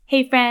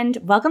Hey friend,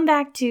 welcome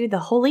back to the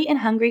Holy and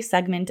Hungry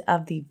segment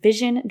of the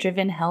Vision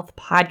Driven Health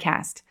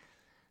podcast.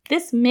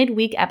 This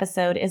midweek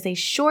episode is a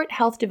short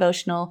health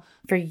devotional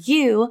for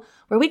you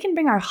where we can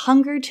bring our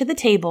hunger to the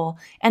table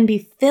and be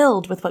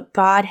filled with what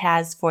God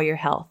has for your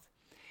health.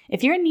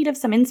 If you're in need of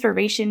some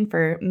inspiration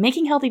for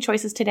making healthy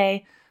choices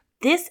today,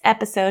 this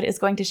episode is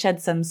going to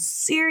shed some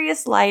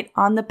serious light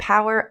on the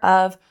power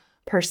of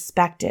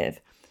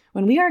perspective.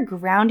 When we are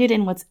grounded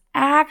in what's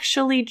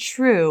actually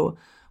true,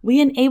 we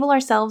enable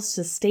ourselves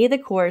to stay the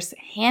course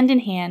hand in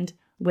hand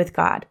with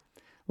God.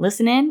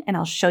 Listen in and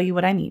I'll show you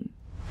what I mean.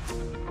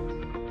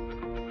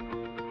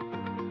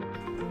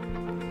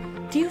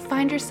 Do you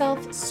find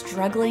yourself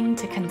struggling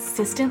to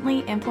consistently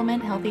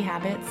implement healthy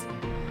habits?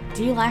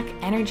 Do you lack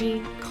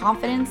energy,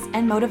 confidence,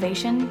 and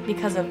motivation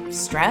because of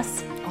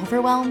stress,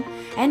 overwhelm,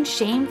 and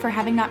shame for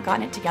having not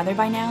gotten it together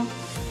by now?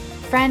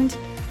 Friend,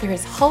 there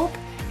is hope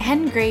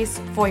and grace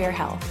for your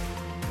health.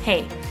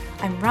 Hey,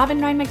 I'm Robin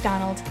Ryan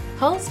McDonald,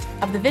 host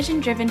of the Vision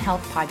Driven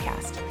Health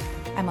podcast.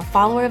 I'm a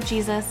follower of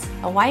Jesus,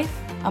 a wife,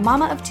 a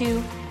mama of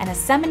two, and a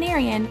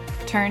seminarian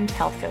turned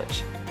health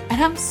coach.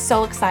 And I'm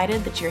so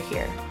excited that you're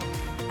here.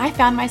 I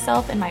found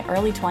myself in my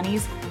early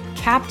 20s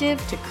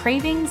captive to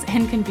cravings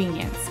and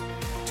convenience,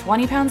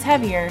 20 pounds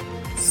heavier,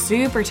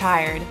 super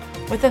tired,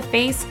 with a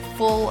face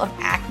full of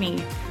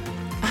acne.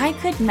 I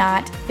could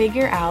not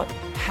figure out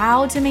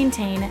how to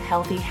maintain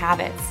healthy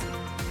habits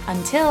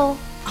until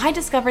I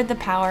discovered the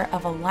power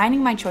of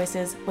aligning my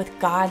choices with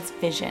God's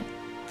vision.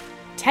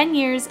 10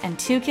 years and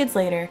 2 kids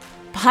later,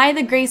 by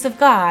the grace of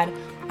God,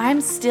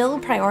 I'm still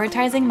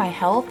prioritizing my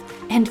health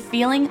and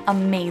feeling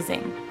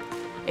amazing.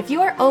 If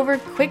you are over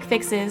quick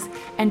fixes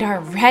and are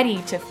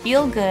ready to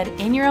feel good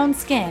in your own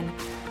skin,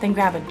 then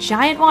grab a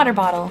giant water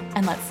bottle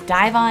and let's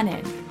dive on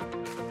in.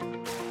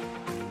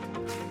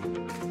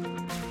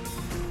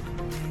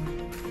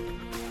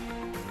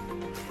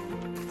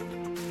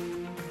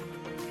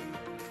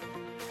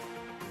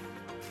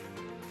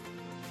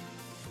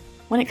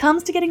 When it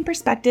comes to getting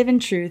perspective and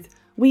truth,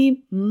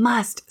 we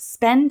must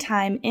spend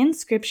time in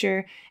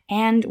Scripture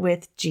and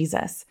with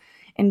Jesus.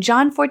 In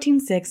John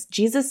 14:6,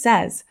 Jesus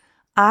says,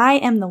 "I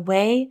am the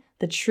way,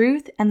 the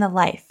truth, and the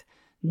life.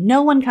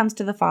 No one comes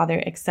to the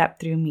Father except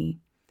through me."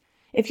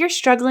 If you're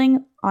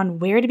struggling on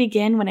where to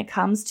begin when it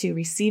comes to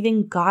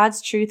receiving God's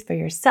truth for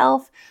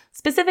yourself,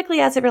 specifically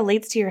as it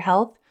relates to your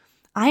health,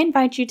 I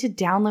invite you to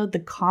download the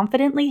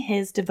Confidently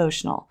His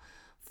devotional.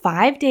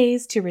 5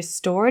 days to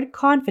restored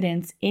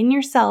confidence in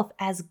yourself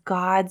as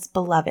God's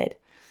beloved.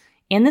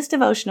 In this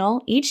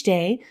devotional, each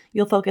day,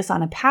 you'll focus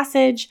on a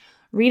passage,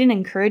 read an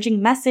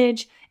encouraging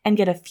message, and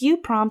get a few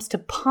prompts to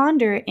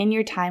ponder in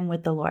your time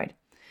with the Lord.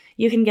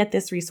 You can get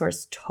this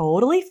resource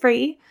totally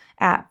free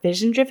at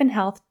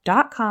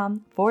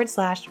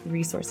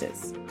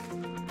visiondrivenhealth.com/resources.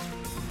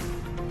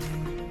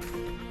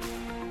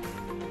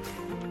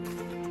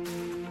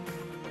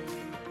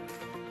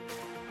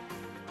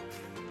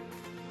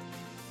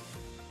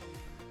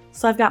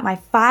 So I've got my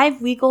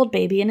 5-week-old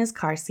baby in his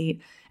car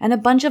seat and a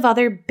bunch of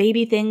other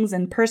baby things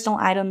and personal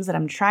items that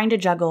I'm trying to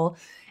juggle.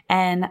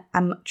 And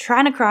I'm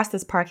trying to cross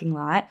this parking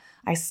lot.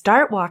 I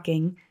start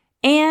walking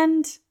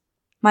and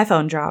my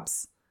phone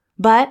drops.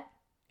 But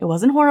it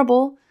wasn't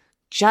horrible.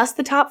 Just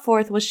the top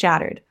fourth was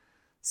shattered.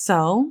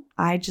 So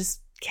I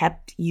just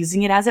kept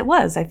using it as it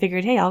was. I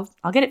figured, hey, I'll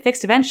get it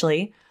fixed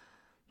eventually.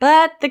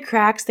 But the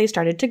cracks, they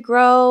started to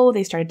grow.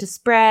 They started to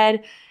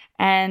spread.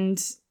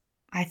 And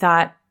I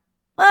thought,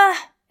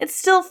 it's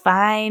still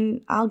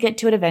fine. I'll get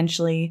to it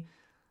eventually.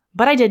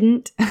 But I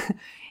didn't.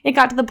 It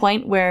got to the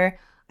point where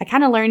I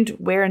kind of learned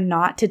where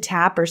not to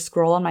tap or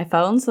scroll on my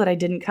phone so that I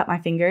didn't cut my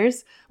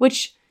fingers,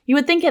 which you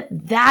would think at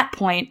that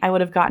point I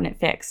would have gotten it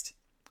fixed.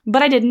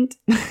 But I didn't.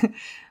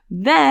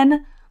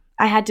 Then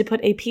I had to put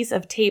a piece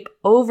of tape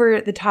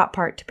over the top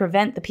part to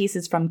prevent the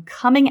pieces from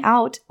coming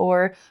out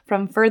or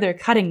from further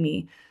cutting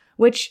me,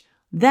 which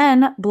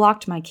then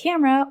blocked my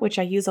camera, which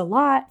I use a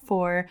lot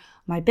for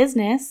my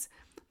business.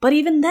 But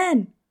even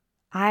then,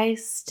 I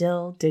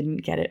still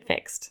didn't get it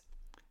fixed.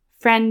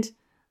 Friend,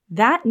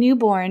 that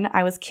newborn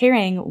I was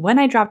carrying when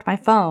I dropped my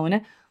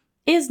phone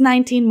is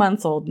 19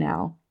 months old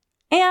now.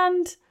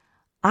 And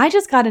I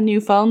just got a new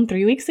phone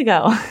 3 weeks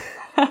ago.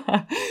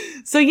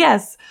 So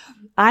yes,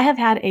 I have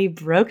had a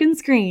broken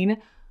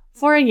screen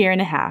for 1.5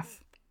 years.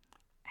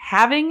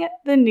 Having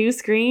the new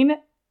screen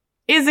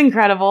is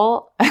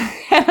incredible.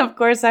 And of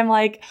course, I'm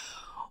like,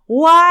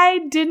 why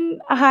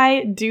didn't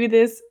I do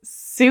this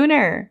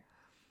sooner?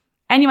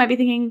 And you might be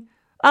thinking,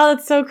 oh,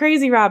 that's so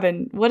crazy,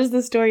 Robin. What does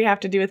this story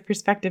have to do with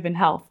perspective and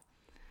health?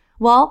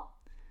 Well,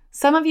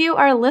 some of you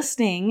are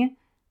listening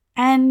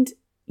and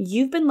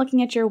you've been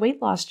looking at your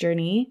weight loss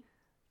journey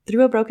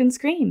through a broken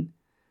screen.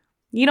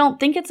 You don't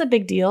think it's a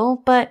big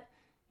deal, but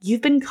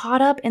you've been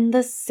caught up in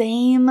the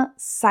same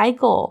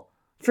cycle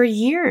for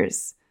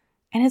years,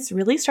 and it's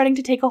really starting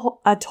to take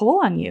a toll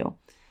on you.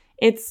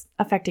 It's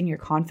affecting your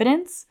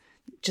confidence,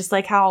 just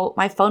like how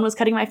my phone was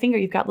cutting my finger.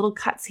 You've got little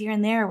cuts here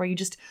and there where you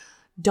just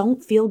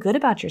don't feel good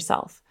about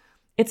yourself.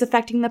 It's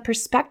affecting the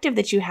perspective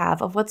that you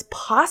have of what's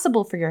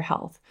possible for your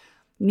health.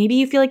 Maybe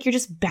you feel like you're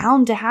just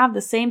bound to have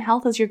the same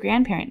health as your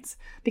grandparents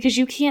because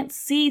you can't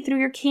see through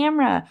your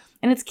camera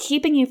and it's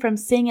keeping you from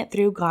seeing it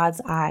through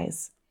God's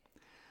eyes.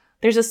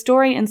 There's a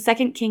story in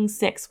 2 Kings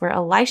 6 where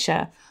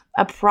Elisha,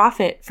 a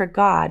prophet for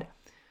God,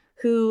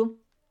 who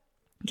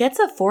gets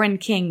a foreign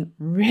king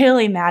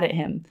really mad at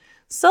him.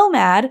 So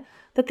mad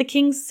that the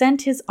king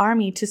sent his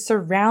army to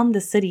surround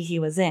the city he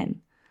was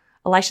in.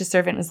 Elisha's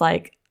servant was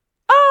like,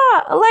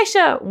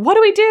 Elisha, what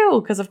do we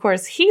do? Because of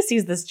course he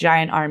sees this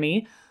giant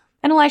army.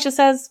 And Elisha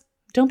says,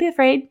 don't be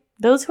afraid.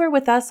 Those who are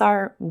with us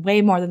are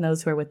way more than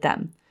those who are with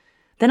them.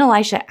 Then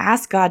Elisha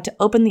asked God to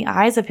open the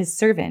eyes of his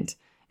servant.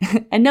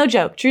 And no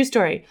joke, true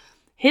story.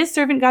 His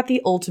servant got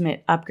the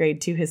ultimate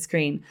upgrade to his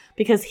screen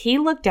because he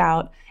looked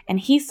out and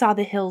he saw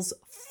the hills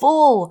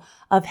full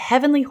of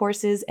heavenly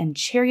horses and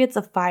chariots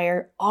of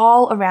fire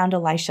all around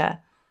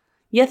Elisha.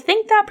 You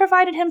think that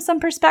provided him some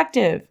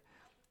perspective?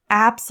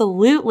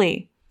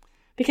 Absolutely.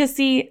 Because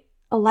see,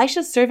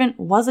 Elisha's servant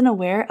wasn't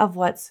aware of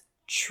what's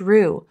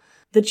true.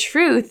 The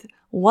truth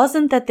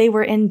wasn't that they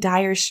were in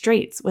dire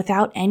straits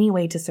without any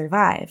way to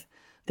survive.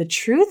 The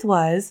truth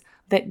was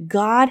that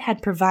God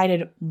had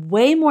provided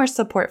way more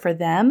support for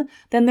them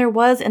than there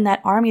was in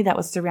that army that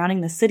was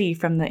surrounding the city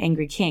from the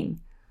angry king.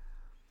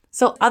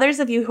 So others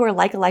of you who are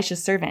like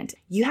Elisha's servant,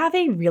 you have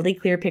a really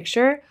clear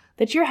picture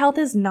that your health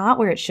is not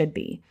where it should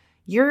be.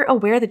 You're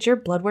aware that your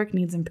blood work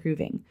needs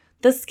improving.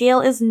 The scale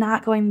is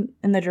not going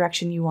in the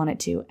direction you want it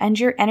to, and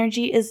your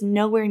energy is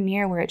nowhere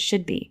near where it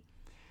should be.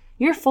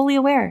 You're fully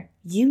aware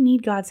you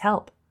need God's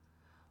help.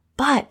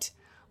 But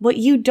what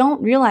you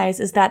don't realize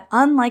is that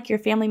unlike your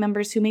family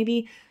members who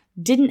maybe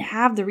didn't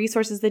have the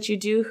resources that you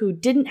do, who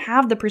didn't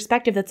have the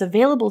perspective that's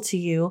available to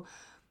you,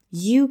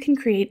 you can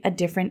create a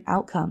different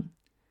outcome.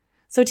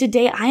 So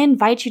today, I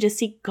invite you to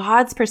seek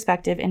God's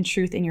perspective and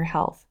truth in your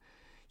health.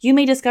 You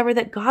may discover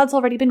that God's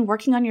already been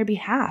working on your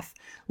behalf,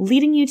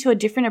 leading you to a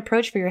different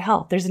approach for your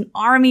health. There's an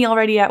army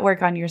already at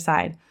work on your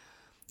side.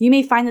 You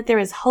may find that there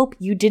is hope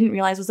you didn't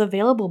realize was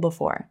available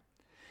before.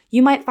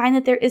 You might find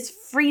that there is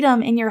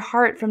freedom in your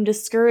heart from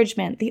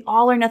discouragement, the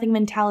all or nothing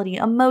mentality,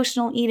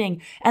 emotional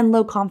eating, and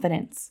low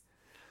confidence.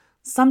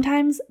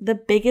 Sometimes the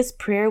biggest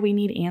prayer we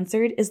need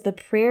answered is the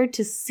prayer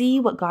to see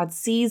what God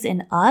sees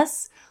in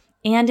us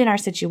and in our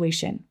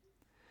situation.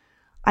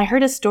 I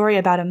heard a story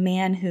about a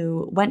man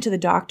who went to the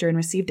doctor and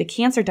received a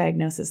cancer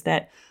diagnosis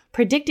that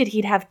predicted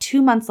he'd have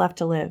 2 months left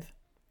to live.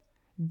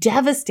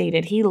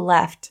 Devastated, he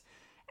left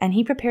and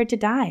he prepared to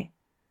die.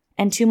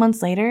 And 2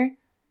 months later,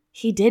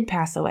 he did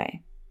pass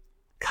away.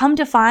 Come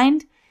to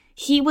find,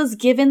 he was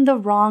given the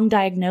wrong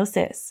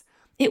diagnosis.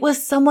 It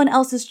was someone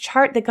else's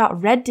chart that got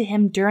read to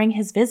him during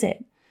his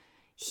visit.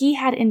 He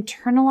had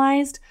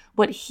internalized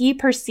what he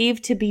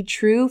perceived to be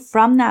true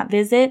from that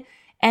visit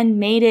and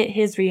made it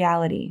his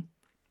reality.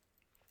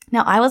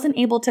 Now, I wasn't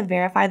able to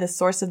verify the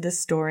source of this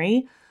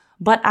story,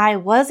 but I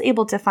was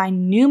able to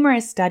find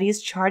numerous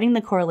studies charting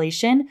the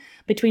correlation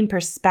between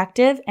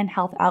perspective and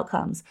health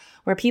outcomes,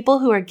 where people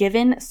who are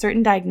given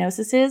certain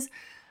diagnoses,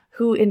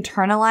 who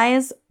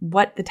internalize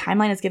what the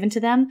timeline is given to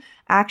them,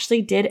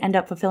 actually did end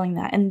up fulfilling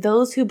that. And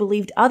those who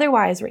believed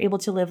otherwise were able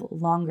to live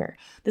longer.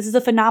 This is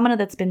a phenomenon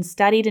that's been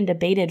studied and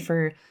debated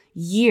for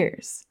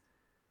years.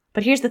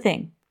 But here's the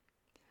thing.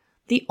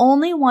 The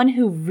only one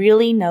who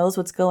really knows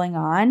what's going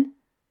on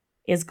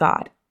is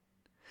God.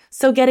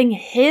 So getting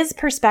his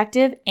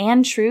perspective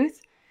and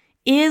truth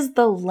is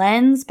the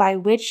lens by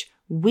which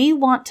we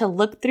want to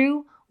look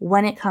through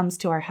when it comes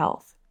to our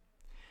health.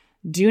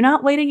 Do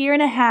not wait 1.5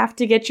 years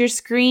to get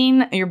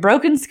your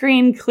broken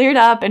screen cleared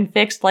up and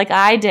fixed like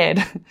I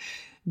did.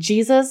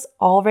 Jesus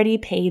already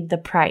paid the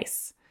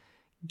price.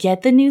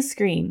 Get the new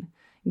screen,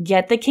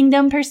 get the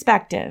kingdom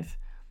perspective,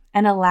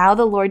 and allow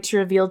the Lord to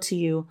reveal to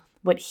you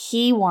what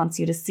he wants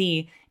you to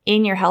see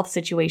in your health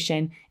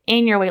situation,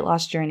 in your weight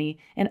loss journey,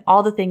 and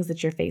all the things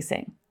that you're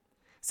facing.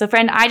 So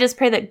friend, I just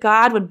pray that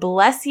God would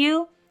bless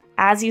you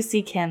as you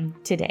seek him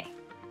today.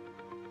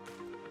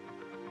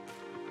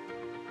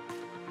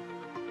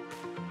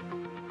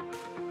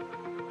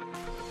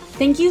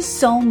 Thank you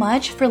so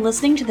much for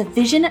listening to the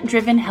Vision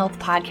Driven Health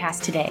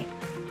Podcast today.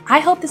 I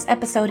hope this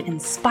episode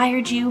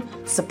inspired you,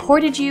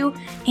 supported you,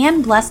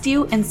 and blessed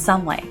you in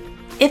some way.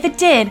 If it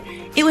did,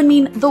 it would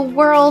mean the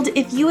world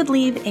if you would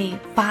leave a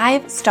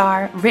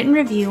 5-star written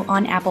review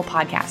on Apple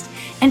Podcast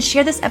and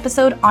share this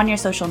episode on your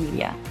social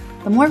media.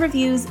 The more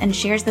reviews and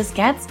shares this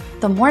gets,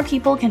 the more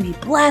people can be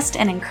blessed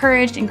and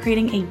encouraged in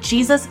creating a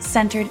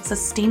Jesus-centered,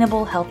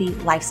 sustainable, healthy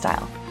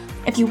lifestyle.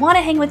 If you want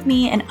to hang with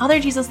me and other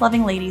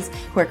Jesus-loving ladies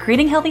who are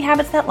creating healthy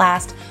habits that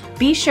last,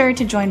 be sure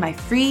to join my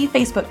free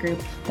Facebook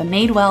group, the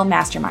Madewell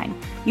Mastermind.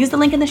 Use the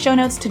link in the show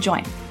notes to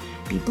join.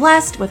 Be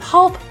blessed with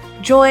hope,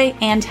 joy,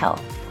 and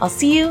health. I'll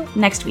see you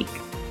next week.